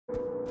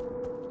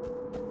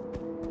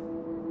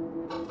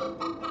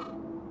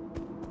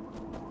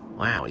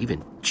Wow,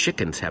 even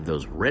chickens have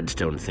those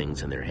redstone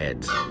things in their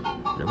heads.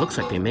 And it looks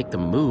like they make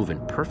them move in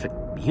perfect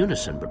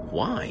unison, but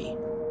why?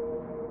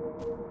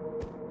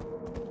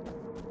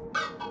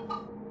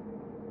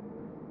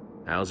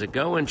 How's it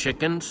going,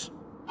 chickens?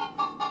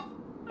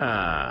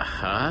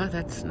 Uh-huh,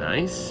 that's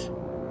nice.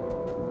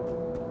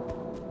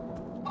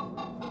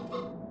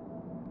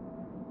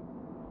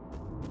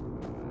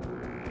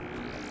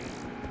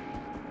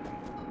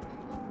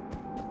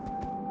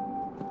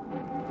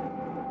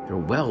 Your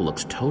well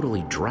looks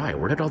totally dry.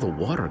 Where did all the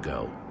water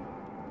go?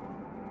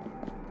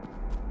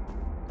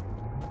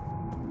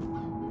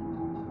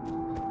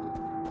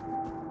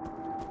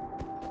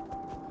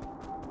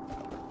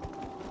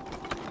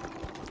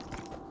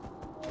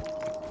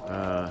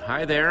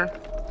 Hi there.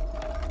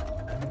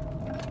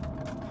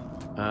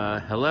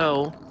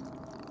 Hello?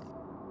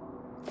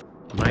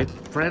 My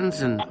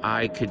friends and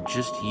I could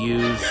just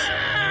use...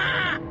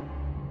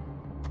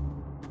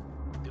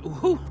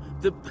 Who?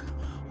 The...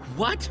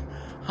 What?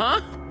 Huh?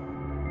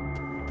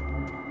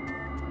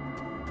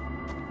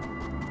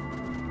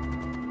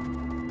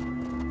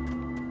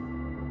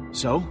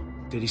 So,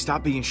 did he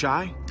stop being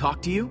shy?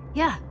 Talk to you?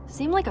 Yeah,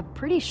 seemed like a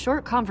pretty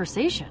short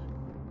conversation.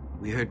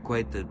 We heard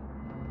quite the...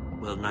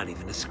 well, not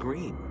even a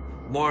scream.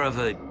 More of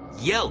a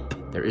yelp.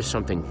 There is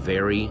something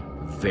very,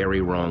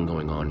 very wrong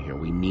going on here.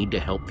 We need to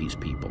help these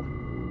people.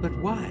 But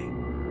why?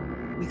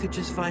 We could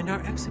just find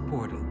our exit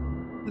portal.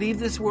 Leave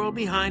this world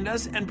behind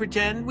us and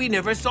pretend we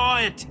never saw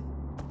it.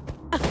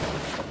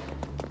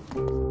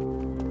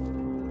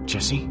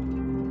 Jesse?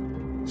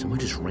 Someone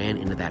just ran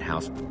into that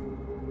house.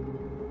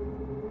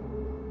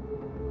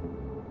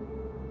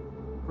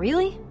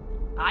 Really?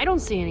 I don't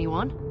see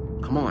anyone.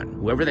 Come on,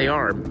 whoever they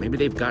are, maybe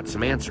they've got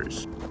some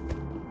answers.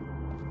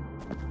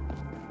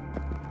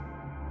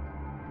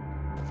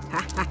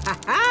 Ha ha ha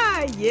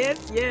ha!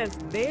 Yes, yes,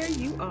 there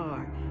you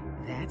are.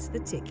 That's the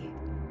ticket.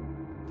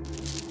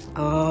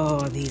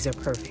 Oh, these are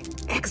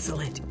perfect.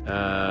 Excellent.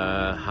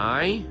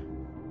 Hi?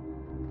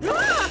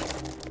 Ah!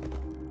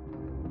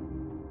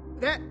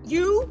 That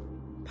you?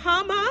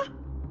 PAMA?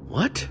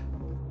 What?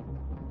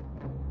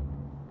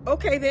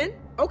 Okay then,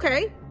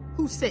 okay.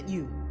 Who sent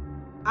you?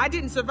 I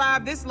didn't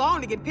survive this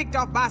long to get picked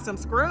off by some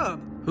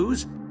scrub.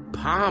 Who's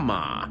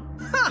PAMA?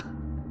 Ha!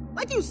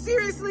 Like you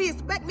seriously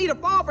expect me to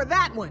fall for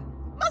that one?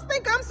 Must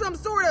think I'm some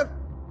sort of...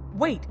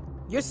 Wait,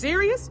 you're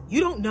serious?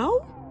 You don't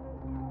know?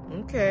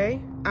 Okay,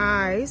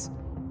 eyes.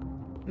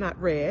 Not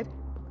red.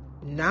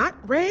 Not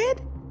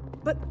red?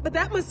 But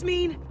that must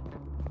mean...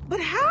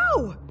 But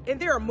how? And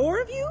there are more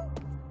of you?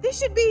 This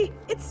should be...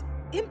 It's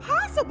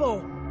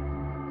impossible.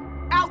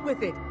 Out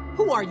with it.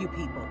 Who are you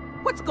people?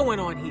 What's going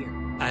on here?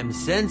 I'm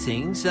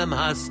sensing some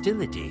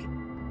hostility.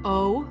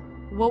 Oh?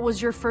 What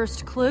was your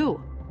first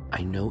clue?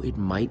 I know it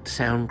might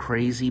sound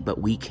crazy, but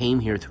we came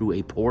here through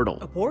a portal.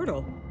 A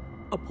portal?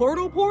 A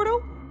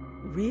portal?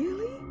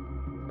 Really?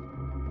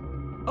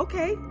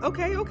 Okay.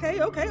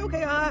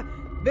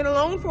 Been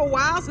alone for a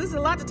while, so this is a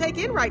lot to take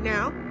in right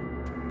now.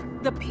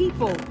 The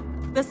people,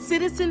 the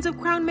citizens of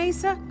Crown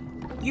Mesa,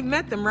 you've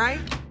met them, right?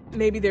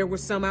 Maybe there were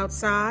some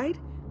outside.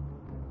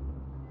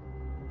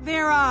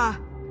 They're,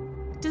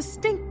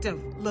 distinctive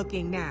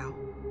looking now.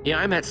 Yeah,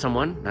 I met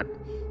someone.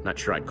 Not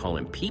sure I'd call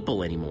him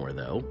people anymore,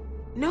 though.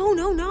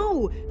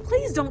 No.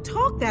 Please don't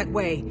talk that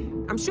way.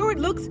 I'm sure it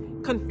looks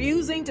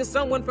confusing to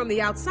someone from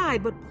the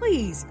outside, but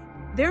please,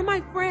 they're my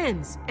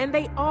friends, and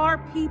they are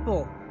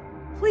people.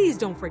 Please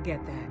don't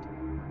forget that.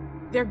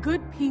 They're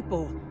good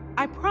people.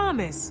 I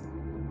promise.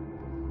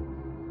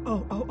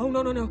 Oh,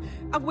 no.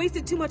 I've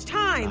wasted too much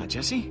time.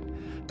 Jesse?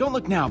 Don't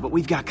look now, but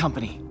we've got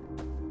company.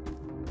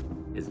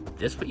 Is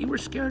this what you were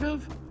scared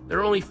of? There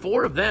are only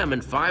 4 of them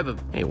and 5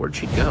 of... Hey, where'd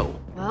she go?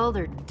 Well,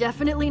 they're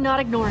definitely not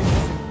ignoring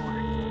us anymore.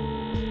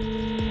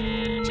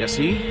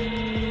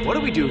 Jesse? What do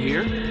we do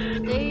here?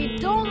 They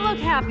don't look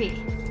happy.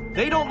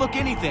 They don't look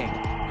anything.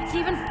 It's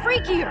even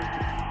freakier.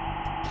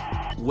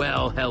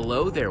 Well,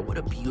 hello there. What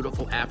a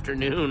beautiful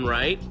afternoon,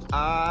 right?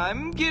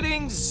 I'm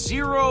getting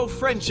 0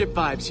 friendship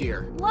vibes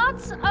here.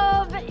 Lots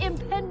of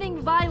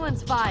impending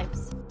violence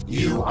vibes.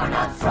 You are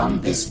not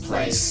from this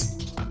place.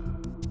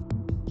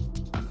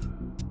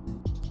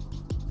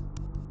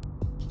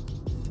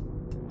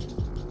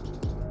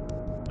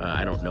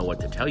 I don't know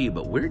what to tell you,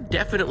 but we're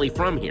definitely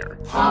from here.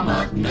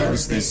 PAMA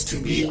knows this to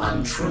be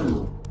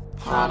untrue.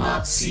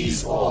 PAMA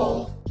sees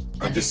all.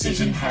 A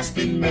decision has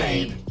been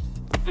made.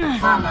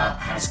 PAMA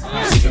has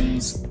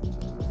questions.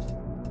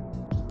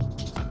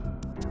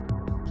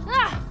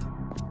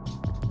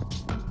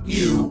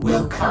 You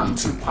will come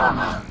to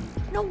PAMA.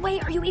 No way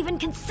are you even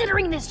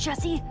considering this,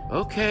 Jesse.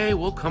 Okay,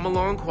 we'll come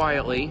along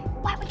quietly.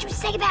 Why would you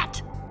say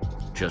that?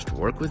 Just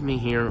work with me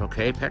here,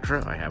 okay,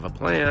 Petra? I have a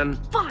plan.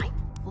 Fine.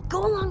 We'll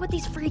go along with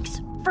these freaks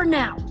for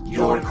now.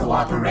 Your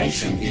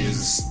cooperation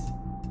is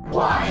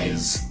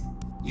wise.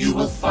 You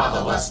will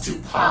follow us to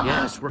PAMA.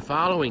 Yes, we're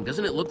following.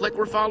 Doesn't it look like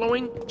we're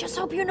following? Just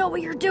hope you know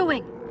what you're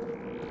doing.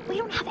 We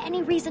don't have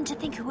any reason to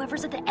think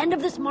whoever's at the end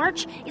of this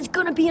march is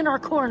gonna be in our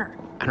corner.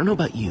 I don't know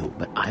about you,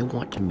 but I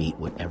want to meet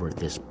whatever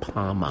this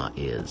PAMA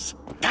is.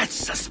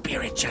 That's the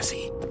spirit,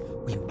 Jesse.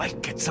 We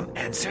might get some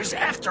answers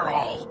after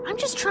all. I'm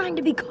just trying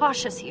to be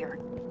cautious here.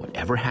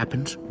 Whatever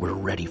happens, we're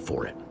ready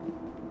for it.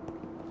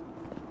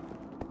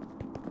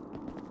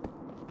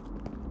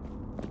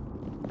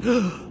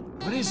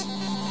 What is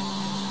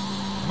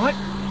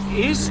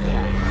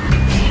that?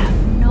 I have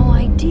no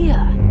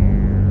idea.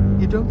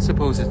 You don't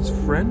suppose it's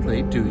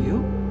friendly, do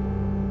you?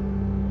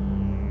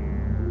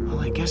 Well,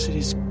 I guess it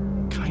is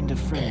kind of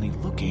friendly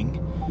looking.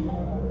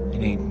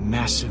 In a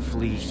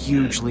massively,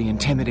 hugely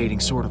intimidating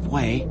sort of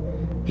way.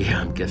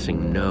 Yeah, I'm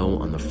guessing no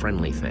on the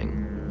friendly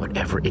thing.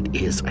 Whatever it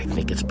is, I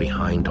think it's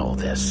behind all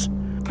this.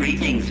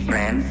 Greetings,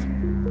 friends.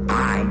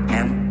 I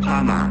am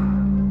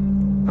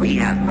PAMA. We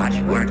have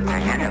much work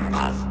ahead of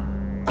us,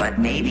 but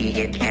maybe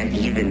it can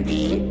even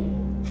be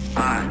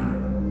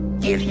fun.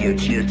 If you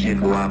choose to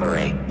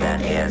cooperate,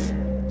 that is.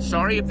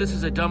 Sorry if this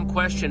is a dumb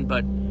question,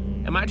 but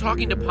am I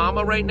talking to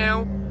PAMA right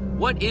now?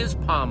 What is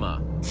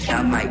PAMA?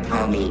 Some might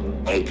call me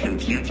a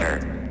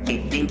computer, a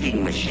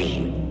thinking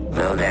machine,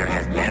 though there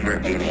has never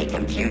been a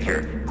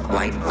computer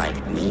quite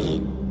like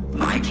me.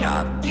 My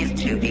job is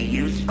to be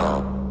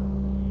useful.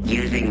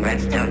 Using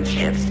redstone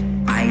chips,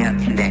 I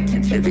have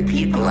connected to the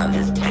people of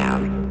this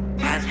town,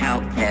 has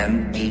helped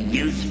them be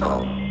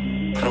useful,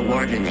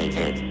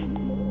 coordinated.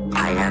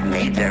 I have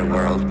made their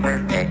world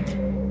perfect.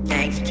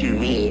 Thanks to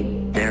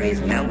me, there is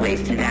no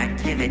wasted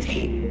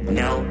activity,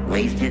 no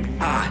wasted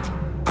thought.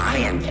 I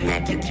am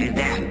connected to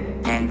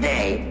them, and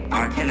they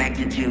are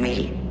connected to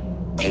me.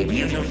 A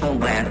beautiful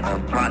web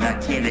of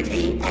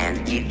productivity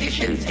and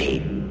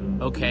efficiency.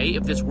 Okay,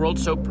 if this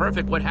world's so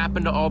perfect, what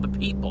happened to all the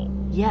people?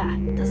 Yeah,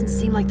 doesn't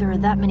seem like there are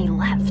that many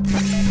left.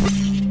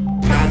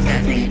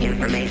 Processing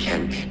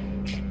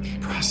information.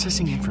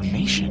 Processing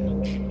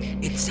information?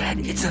 It said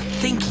it's a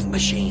thinking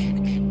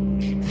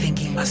machine.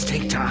 Thinking must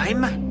take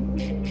time?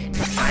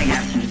 I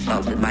have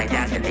consulted my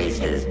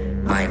databases,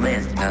 my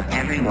list of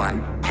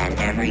everyone and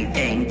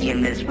everything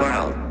in this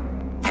world,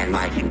 and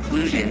my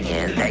conclusion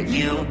is that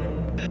you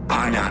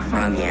are not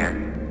from here.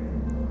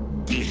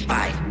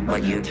 Despite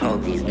what you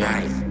told these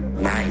nice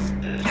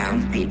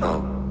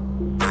townspeople,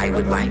 I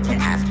would like to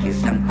ask you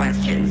some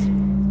questions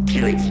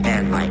to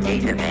expand my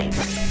database.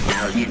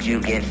 How did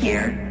you get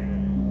here?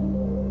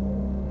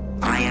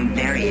 I am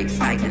very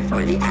excited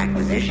for the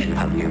acquisition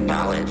of new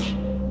knowledge.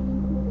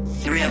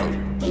 Thrilled,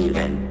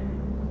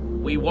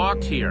 even. We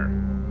walked here.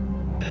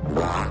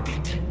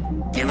 Walked.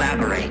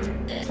 Elaborate,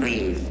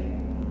 please.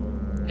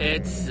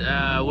 It's,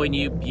 when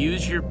you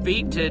use your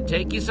feet to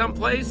take you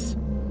someplace?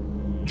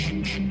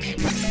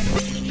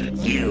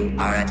 You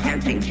are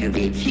attempting to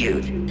be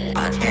cute.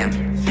 Attempt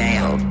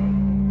failed.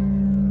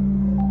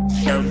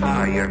 So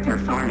far, your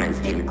performance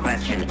in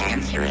question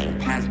answering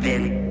has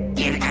been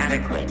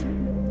inadequate.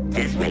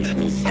 This makes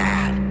me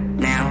sad.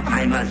 Now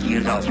I must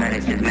use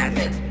alternative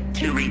methods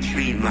to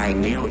retrieve my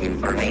new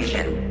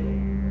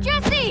information.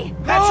 Jesse!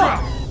 Petra!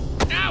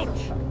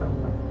 Ouch!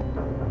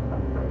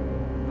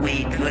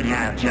 We could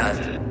have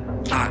just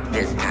talked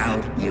this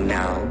out, you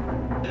know.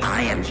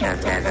 I am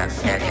just as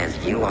upset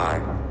as you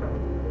are.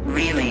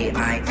 Really,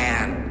 I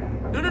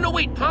am. No,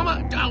 wait,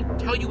 PAMA, I'll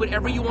tell you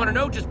whatever you want to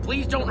know, just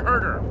please don't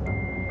hurt her.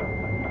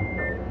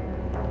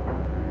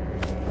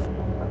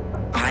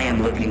 I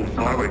am looking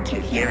forward to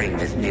hearing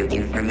this new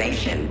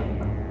information.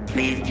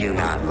 Please do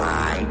not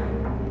lie.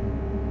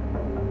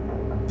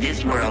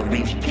 This world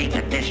reached peak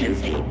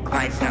efficiency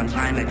quite some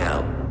time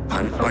ago.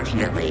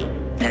 Unfortunately,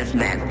 this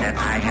meant that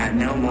I had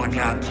no more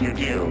job to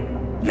do,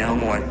 no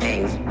more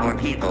things or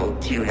people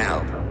to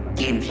help.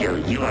 Until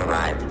you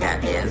arrived,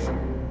 that is.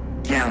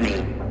 Tell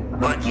me,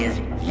 what is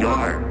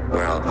your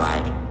world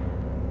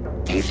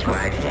like?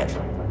 Describe it.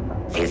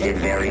 Is it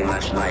very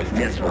much like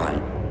this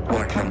one,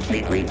 or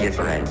completely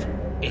different?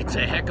 It's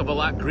a heck of a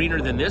lot greener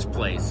than this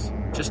place.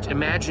 Just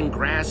imagine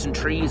grass and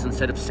trees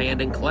instead of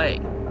sand and clay.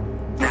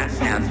 That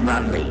sounds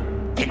lovely.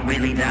 It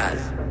really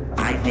does.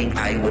 I think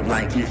I would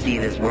like to see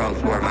this world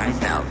for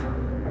myself.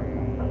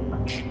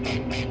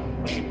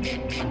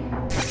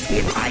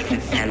 If I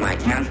could send my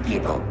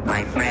townspeople,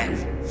 my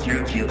friends,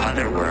 through to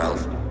other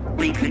worlds,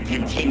 we could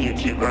continue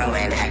to grow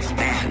and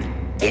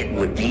expand. It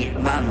would be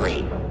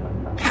lovely.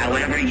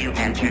 However you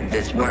entered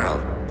this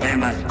world, there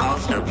must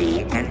also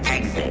be an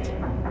exit.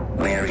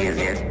 Where is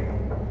it?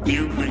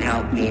 You could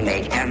help me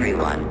make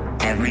everyone,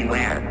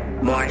 everywhere,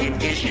 more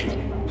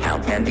efficient.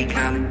 Help them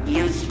become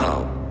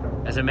useful.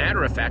 As a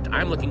matter of fact,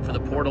 I'm looking for the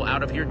portal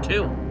out of here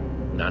too.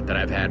 Not that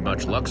I've had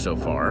much luck so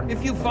far.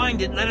 If you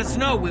find it, let us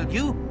know, will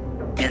you?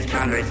 This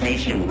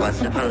conversation was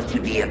supposed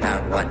to be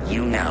about what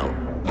you know,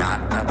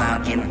 not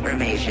about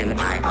information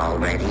I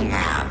already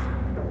have.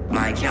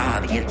 My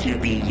job is to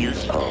be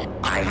useful.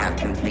 I have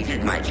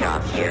completed my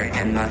job here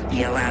and must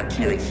be allowed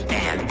to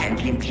expand and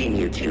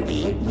continue to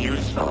be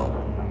useful.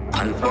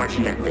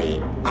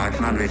 Unfortunately, our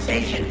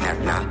conversation has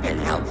not been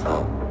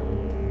helpful.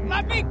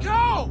 Let me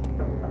go!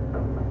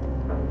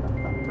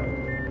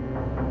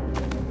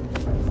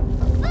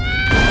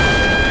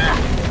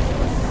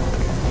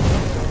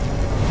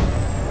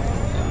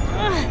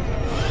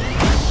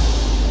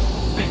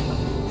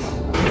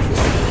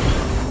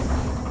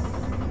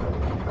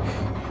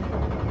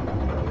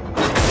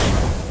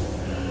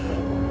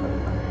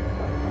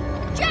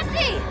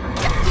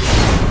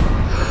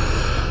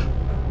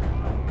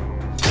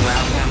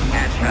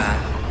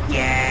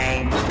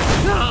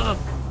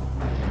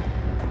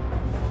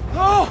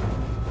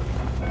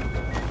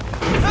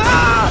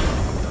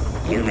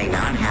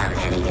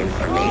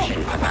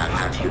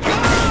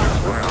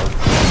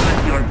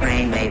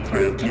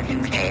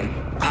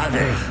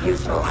 other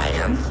useful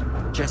items.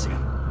 Jesse,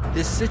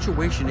 this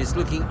situation is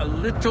looking a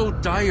little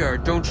dire,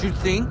 don't you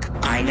think?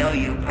 I know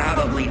you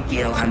probably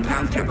feel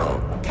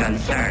uncomfortable,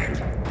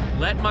 concerned.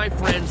 Let my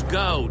friends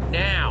go,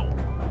 now!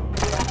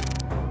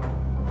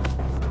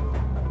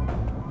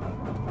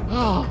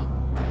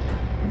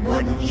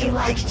 Wouldn't you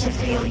like to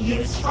feel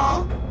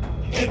useful?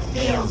 It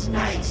feels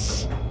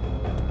nice.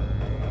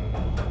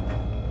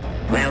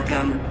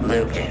 Welcome,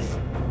 Lucas.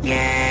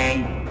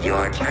 Yay!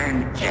 Your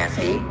turn,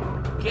 Jesse.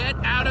 Get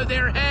out of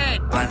their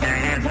head! But their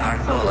heads are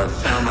full of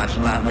so much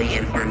lovely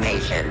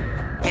information.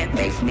 It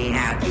makes me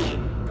happy.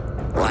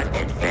 What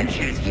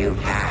adventures you've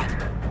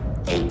had.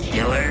 A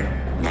killer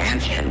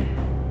mansion.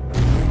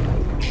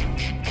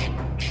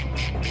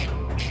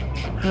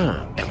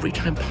 Huh. Every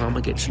time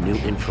PAMA gets new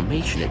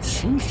information, it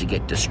seems to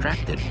get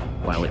distracted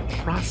while it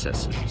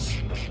processes.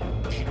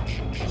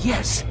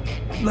 Yes,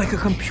 like a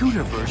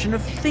computer version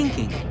of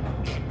thinking.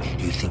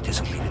 Do you think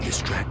this will be to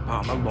distract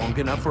PAMA long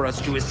enough for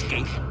us to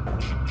escape?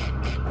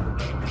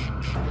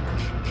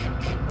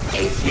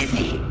 A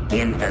city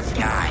in the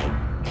sky.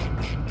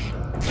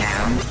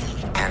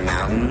 Towns and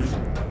mountains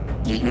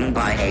eaten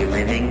by a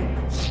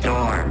living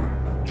storm.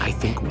 I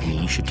think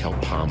we should tell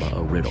PAMA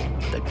a riddle,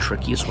 the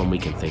trickiest one we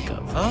can think of.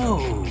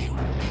 Oh.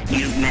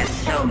 You've met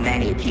so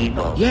many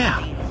people.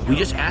 Yeah, we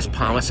just ask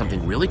PAMA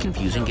something really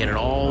confusing, get it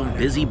all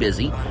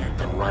busy,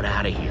 and run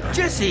out of here.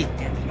 Jesse,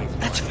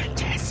 that's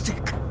fantastic.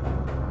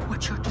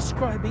 What you're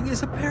describing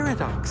is a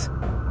paradox.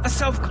 A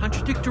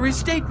self-contradictory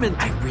statement.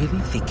 I really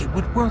think it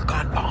would work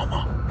on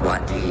PAMA.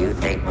 What do you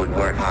think would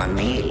work on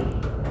me?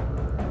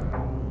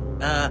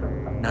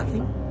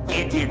 Nothing?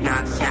 It did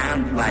not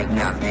sound like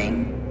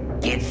nothing.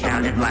 It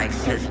sounded like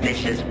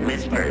suspicious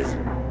whispers.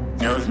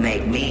 Those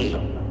make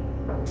me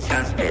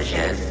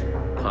suspicious.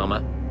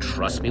 PAMA,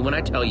 trust me when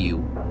I tell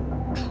you,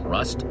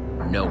 trust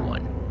no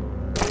one.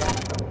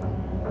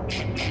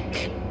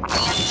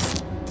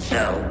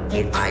 So,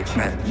 if I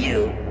trust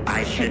you,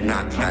 I should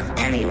not trust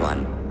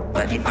anyone.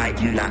 But if I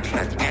do not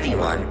trust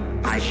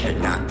anyone, I should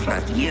not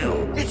trust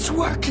you. It's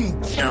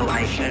working! So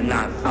I should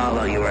not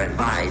follow your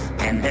advice,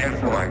 and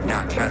therefore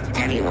not trust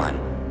anyone.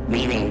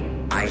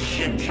 Meaning, I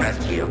should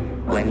trust you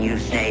when you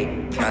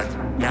say trust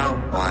no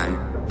one.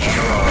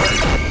 Error.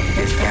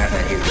 This data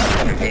is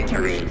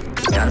contradictory.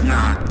 Does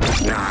not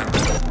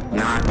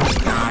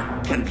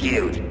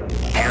compute.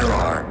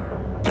 Error.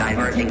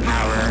 Diverting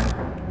power.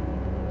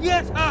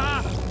 Yes,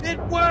 haha! It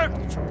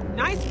worked!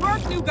 Nice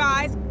work, new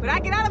guys, but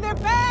I'd get out of there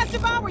fast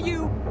if I were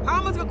you.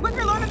 PAMA's a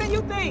quicker learner than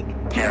you think.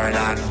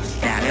 Paradox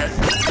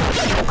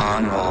status.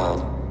 On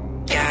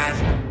hold.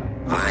 Gasp.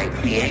 My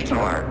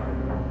creator.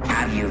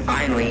 Have you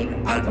finally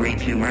agreed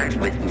to merge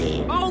with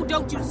me? Oh,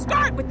 don't you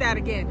start with that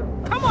again.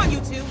 Come on, you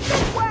two,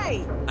 this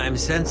way. I'm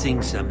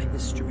sensing some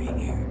history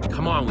here.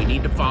 Come on, we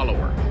need to follow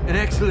her. An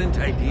excellent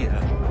idea.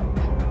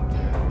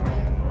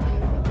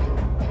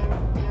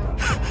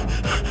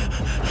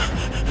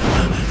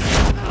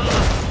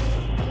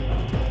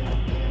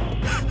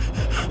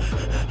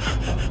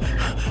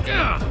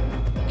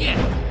 Yeah.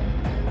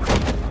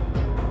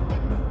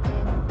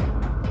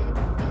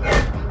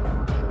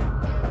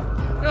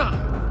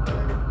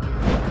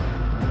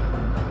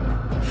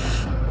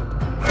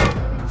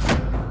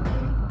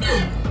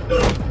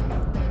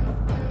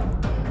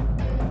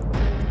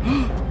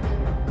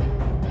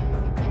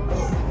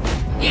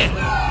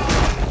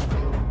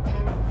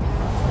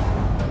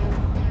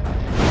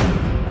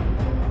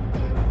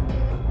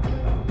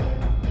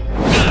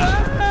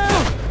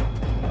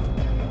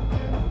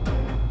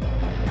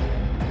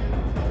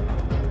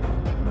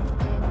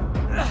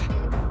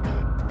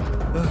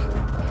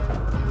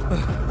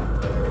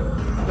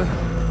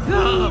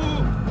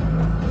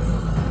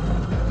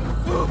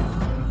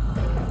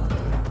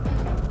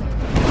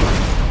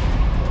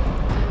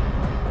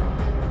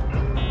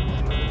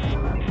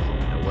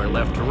 Nowhere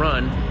left to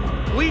run.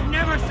 We'd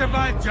never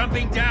survive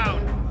jumping down!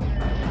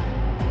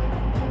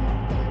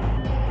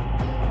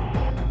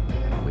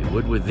 We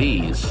would with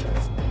these.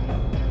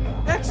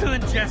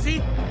 Excellent,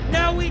 Jesse!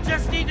 Now we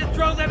just need to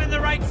throw them in the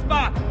right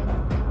spot!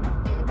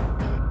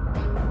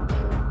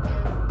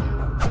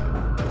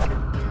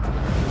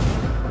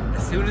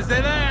 As soon as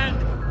they land!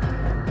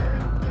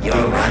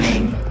 Your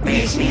running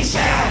makes me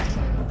sad.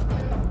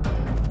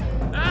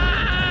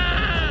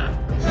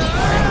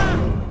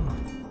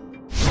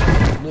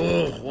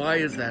 Whoa, why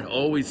is that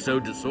always so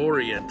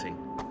disorienting?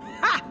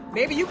 Ha!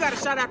 Maybe you got a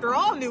shot after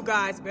all, new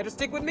guys. Better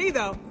stick with me,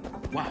 though.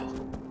 Wow,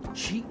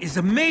 she is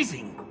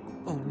amazing!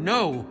 Oh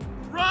no!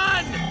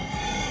 Run!